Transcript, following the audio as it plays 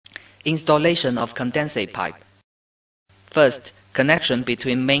Installation of condensate pipe. First, connection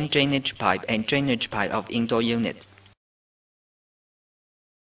between main drainage pipe and drainage pipe of indoor unit.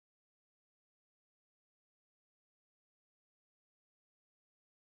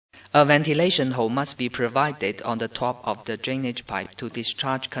 A ventilation hole must be provided on the top of the drainage pipe to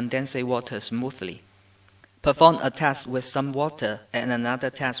discharge condensate water smoothly. Perform a test with some water and another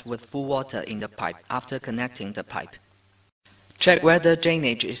test with full water in the pipe after connecting the pipe. Check whether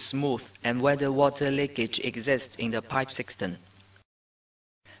drainage is smooth and whether water leakage exists in the pipe system.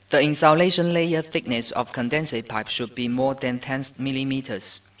 The insulation layer thickness of condensate pipe should be more than 10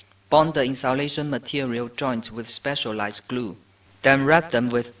 mm. Bond the insulation material joints with specialized glue. Then wrap them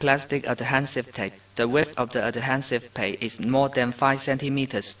with plastic adhesive tape. The width of the adhesive tape is more than 5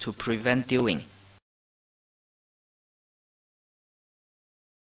 cm to prevent dewing.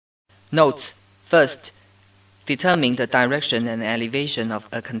 Notes: first, determine the direction and elevation of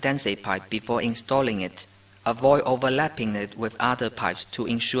a condensate pipe before installing it. Avoid overlapping it with other pipes to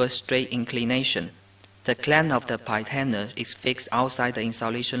ensure straight inclination. The clamp of the pipe hanger is fixed outside the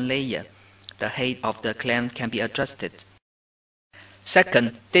insulation layer. The height of the clamp can be adjusted.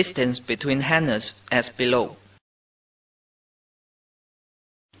 Second, distance between hangers as below.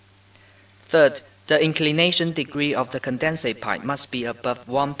 Third, the inclination degree of the condensate pipe must be above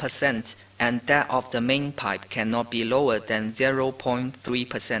 1% and that of the main pipe cannot be lower than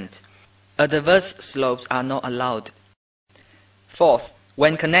 0.3%. Adverse slopes are not allowed. Fourth,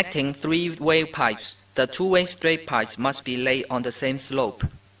 when connecting three-way pipes, the two-way straight pipes must be laid on the same slope.